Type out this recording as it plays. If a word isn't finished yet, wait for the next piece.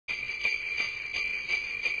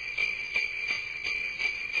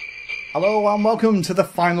Hello and welcome to the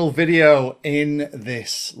final video in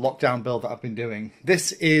this lockdown build that I've been doing.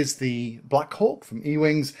 This is the Blackhawk from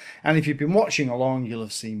E-Wings, and if you've been watching along you'll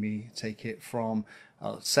have seen me take it from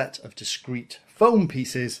a set of discrete foam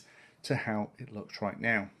pieces to how it looks right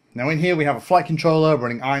now. Now in here we have a flight controller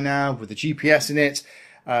running iNav with a GPS in it.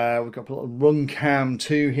 We've got a little run cam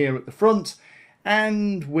too here at the front,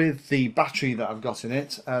 and with the battery that I've got in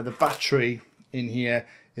it, the battery in here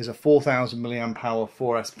is a 4000 milliamp hour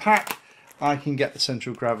 4S pack. I can get the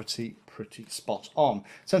central gravity pretty spot on.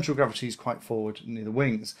 Central gravity is quite forward near the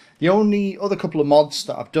wings. The only other couple of mods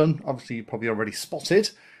that I've done, obviously you've probably already spotted,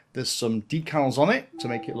 there's some decals on it to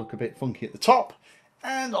make it look a bit funky at the top,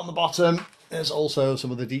 and on the bottom there's also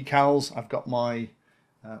some other decals. I've got my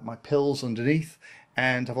my pills underneath,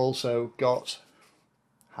 and I've also got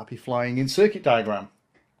happy flying in circuit diagram.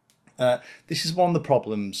 This is one of the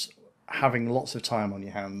problems, having lots of time on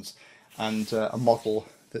your hands and a model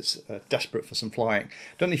that's desperate for some flying.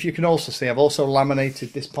 Don't know if you can also see, I've also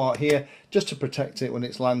laminated this part here just to protect it when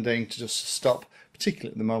it's landing, to just stop,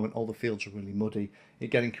 particularly at the moment all the fields are really muddy, you're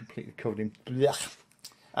getting completely covered in blech.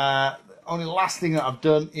 Only last thing that I've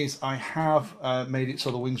done is I have made it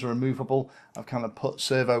so the wings are removable. I've kind of put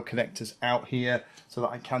servo connectors out here so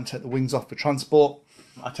that I can take the wings off for transport.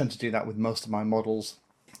 I tend to do that with most of my models.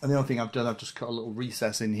 And the other thing I've done, I've just cut a little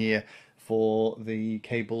recess in here for the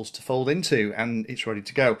cables to fold into, and it's ready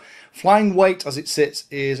to go. Flying weight as it sits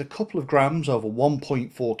is a couple of grams, over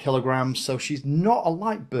 1.4 kilograms, so she's not a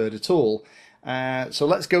light bird at all. So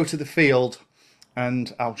let's go to the field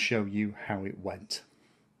and I'll show you how it went.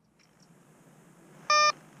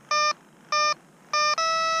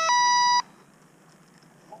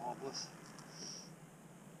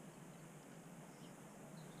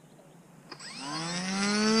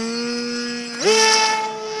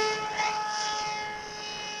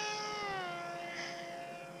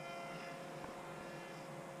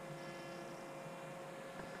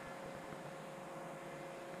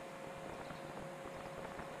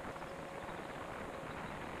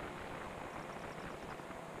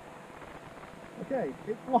 Okay,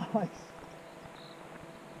 it flies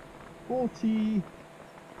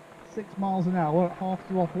 46 miles an hour at half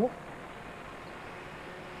throttle.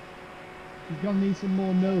 She's going to need some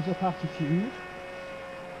more nose up attitude.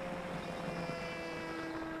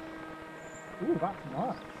 Ooh, that's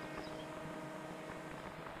nice.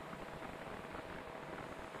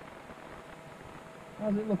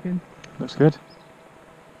 How's it looking? Looks good.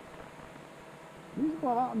 Losing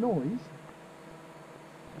about that noise.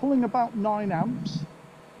 Pulling about 9 amps.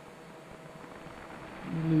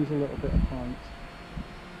 You lose a little bit of height.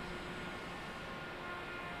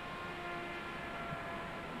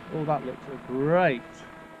 Oh, that looks great.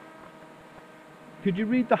 Could you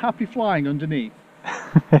read the happy flying underneath?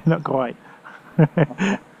 Not quite.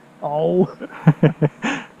 Oh,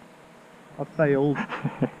 I failed.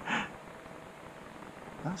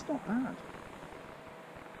 That's not bad.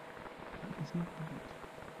 That is not bad.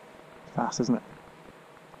 Fast, isn't it?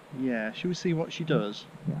 Yeah, shall we see what she does?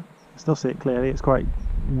 Yeah. I still see it clearly. It's quite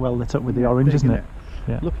well lit up with the orange, isn't it?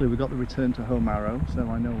 Yeah. Luckily we got the return to home arrow, so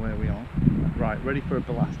I know where we are. Right, ready for a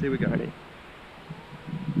blast. Here we go. Ready.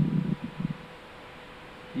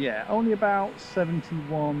 Yeah, only about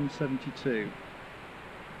 71, 72.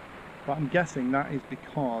 But I'm guessing that is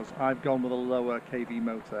because I've gone with a lower kV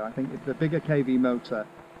motor. I think if the bigger kV motor,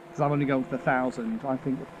 because I'm only going for 1000, I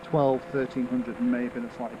think 12, 1300 may have been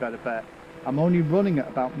a slightly better bet. I'm only running at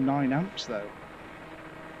about 9 amps though,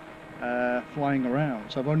 flying around.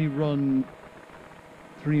 So I've only run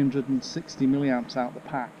 360 milliamps out the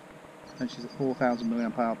pack, and she's a 4000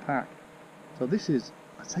 milliamp hour pack. So this is,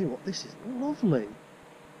 I tell you what, this is lovely.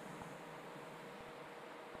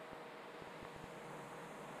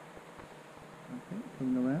 Okay,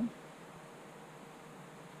 coming around.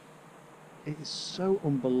 It is so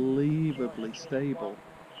unbelievably stable.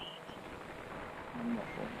 I'm not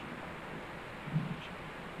watching.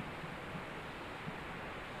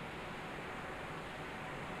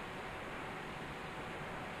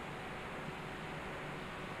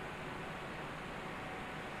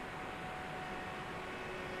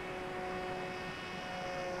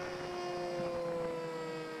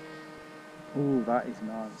 Oh, that is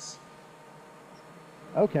nice.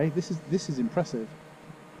 Okay, this is impressive.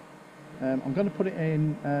 I'm going to put it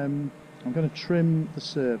in. I'm going to trim the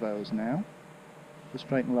servos now for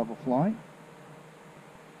straight and level flight.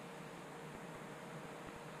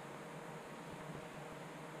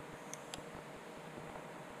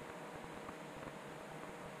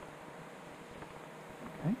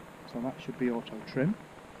 Okay, so that should be auto trim.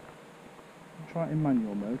 I'll try it in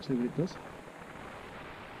manual mode, see what it does.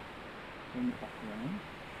 Bring it back around.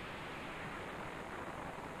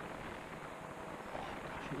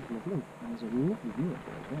 lovely. There's a lovely view up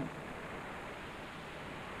there as well.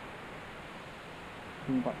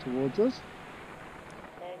 Coming back towards us.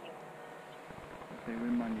 Manual. Okay, we're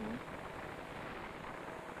in manual.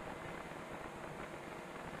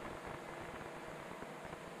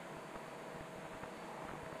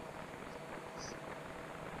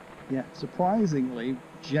 Yeah, surprisingly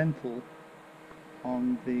gentle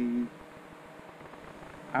on the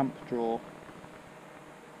amp draw.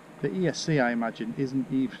 The ESC, I imagine, isn't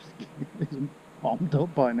bombed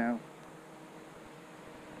up by now.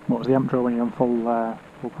 What was the amp draw when you're on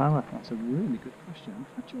full power? That's a really good question. In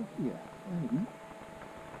fact, you're here. Bear with me.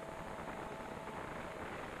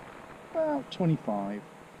 About 25.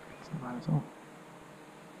 It's not bad at all.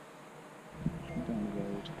 Down the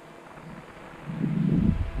road.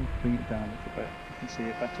 Bring it down a little bit. You can see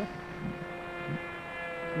it better.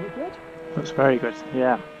 Look good? Looks very good,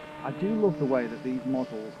 yeah. I do love the way that these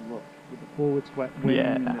models look with the forward swept wing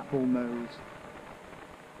and the full nose.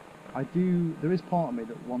 There is part of me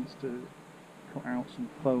that wants to cut out some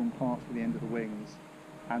foam parts for the end of the wings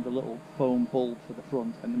and a little foam bulb for the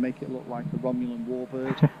front and make it look like a Romulan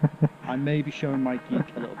warbird. I may be showing my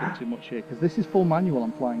geek a little bit too much here because this is full manual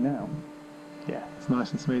I'm flying now. Yeah, it's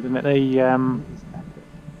nice and smooth, isn't it?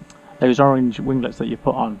 Those orange winglets that you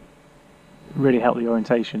put on really help the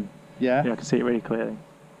orientation. Yeah? Yeah, I can see it really clearly.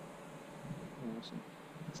 Awesome.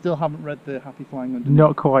 Still haven't read the Happy Flying Underneath.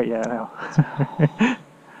 Not quite yet, no.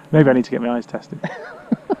 Maybe I need to get my eyes tested.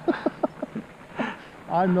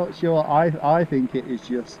 I'm not sure. I think it is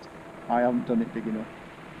just I haven't done it big enough.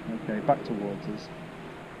 Okay, back towards us.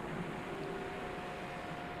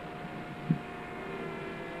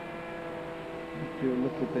 Do a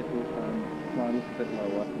little bit, fly a little bit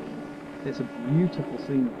lower. It's a beautiful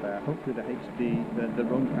scene up there. Hopefully the HD, the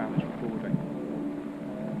run count is recording.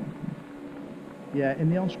 Yeah, in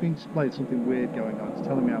the on-screen display there's something weird going on. It's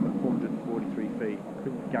telling me I'm at 443 feet. I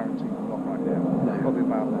couldn't guarantee I'm not right now. No. Probably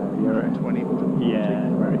about 120, 140. Yeah,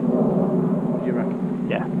 very. What do you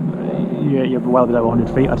reckon? Yeah, you're well below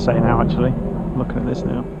 100 feet, I'd say now, actually. Looking at this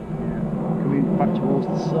now. Yeah. Coming back towards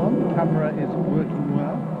the sun. The camera is working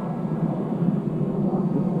well.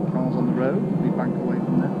 Cars on the road. We bank away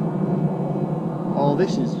from there. Oh,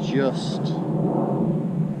 this is beautiful.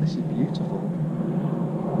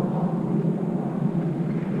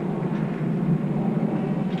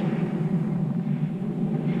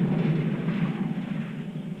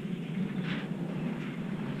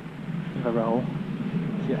 A roll.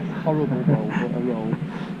 Yeah, horrible roll, but a roll.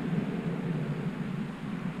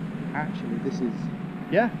 Actually, this is...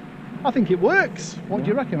 Yeah, I think it works. What do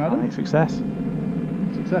you reckon, Adam? I think success.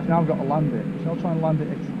 Success. Now I've got to land it. Shall I try and land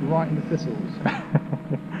it right in the thistles?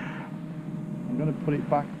 I'm going to put it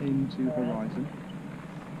back into horizon.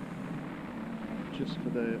 Just for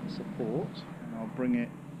the support. And I'll bring it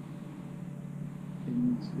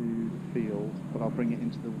into the field, but I'll bring it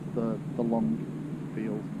into the long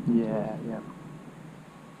field. Yeah.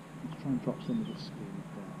 Let's try and drop some of the speed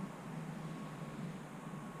down.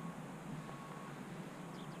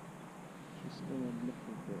 Just still a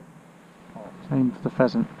little bit hot. Aim for the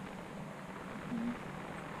pheasant.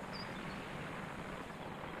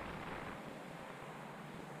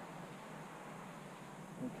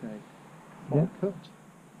 Okay. Yeah. Cut.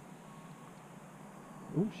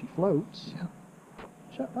 Oh, she floats. Yeah.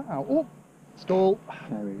 Check that out. Oh, stall.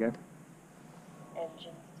 There we go.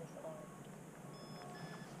 Engines disarmed.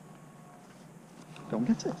 Don't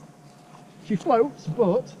get it. She floats,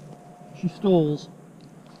 but she stalls.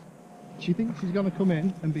 She thinks she's going to come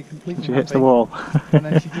in and be completely She hits happy, the wall. and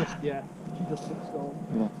then she just hits stall.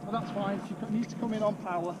 Yeah. But that's fine. She needs to come in on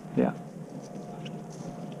power. Yeah.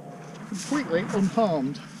 Completely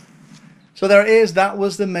unharmed. So there it is. That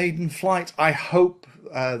was the maiden flight. I hope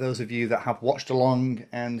those of you that have watched along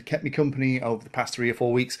and kept me company over the past 3 or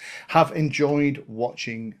 4 weeks have enjoyed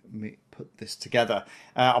watching me put this together.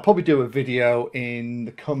 I'll probably do a video in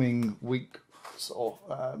the coming week, or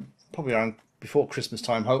probably around before Christmas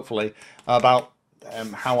time, hopefully, about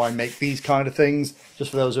how I make these kind of things,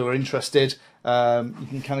 just for those who are interested. You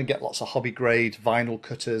can kind of get lots of hobby grade vinyl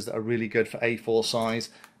cutters that are really good for A4 size.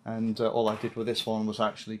 And all I did with this one was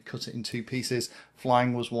actually cut it in 2 pieces.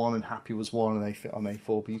 Flying was one and Happy was one, and they fit on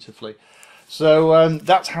A4 beautifully. So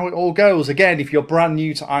that's how it all goes. Again, if you're brand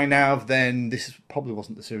new to iNav, then this probably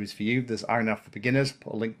wasn't the series for you. There's iNav for beginners.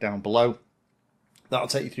 Put a link down below. That'll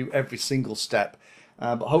take you through every single step.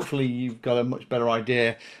 But hopefully you've got a much better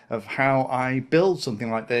idea of how I build something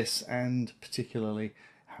like this, and particularly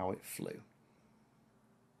how it flew.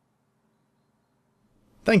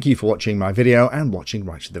 Thank you for watching my video and watching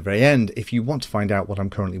right to the very end. If you want to find out what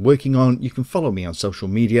I'm currently working on, you can follow me on social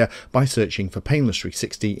media by searching for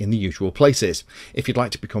Painless360 in the usual places. If you'd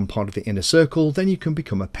like to become part of the inner circle, then you can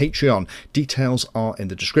become a Patreon. Details are in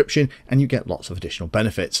the description and you get lots of additional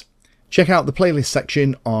benefits. Check out the playlist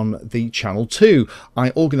section on the channel too. I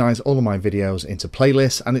organise all of my videos into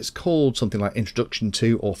playlists and it's called something like Introduction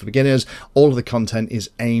to or for Beginners. All of the content is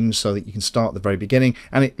aimed so that you can start at the very beginning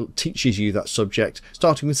and it teaches you that subject,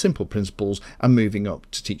 starting with simple principles and moving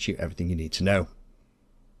up to teach you everything you need to know.